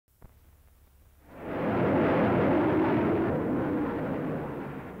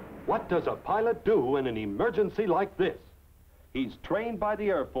What does a pilot do in an emergency like this? He's trained by the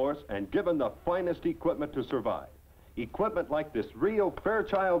Air Force and given the finest equipment to survive. Equipment like this Rio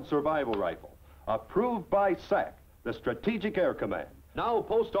Fairchild survival rifle, approved by SAC, the Strategic Air Command. Now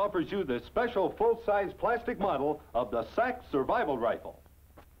Post offers you this special full-size plastic model of the SAC survival rifle.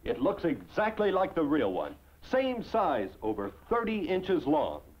 It looks exactly like the real one. Same size, over 30 inches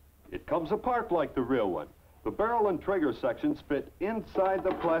long. It comes apart like the real one. The barrel and trigger sections fit inside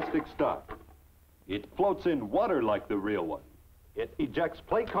the plastic stock. It floats in water like the real one. It ejects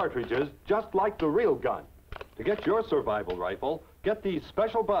plate cartridges just like the real gun. To get your survival rifle, get these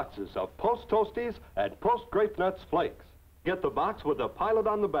special boxes of Post Toasties and Post Grape Nuts Flakes. Get the box with the pilot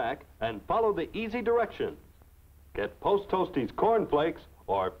on the back and follow the easy directions. Get Post Toasties Corn Flakes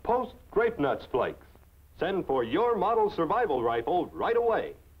or Post Grape Nuts Flakes. Send for your model survival rifle right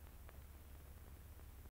away.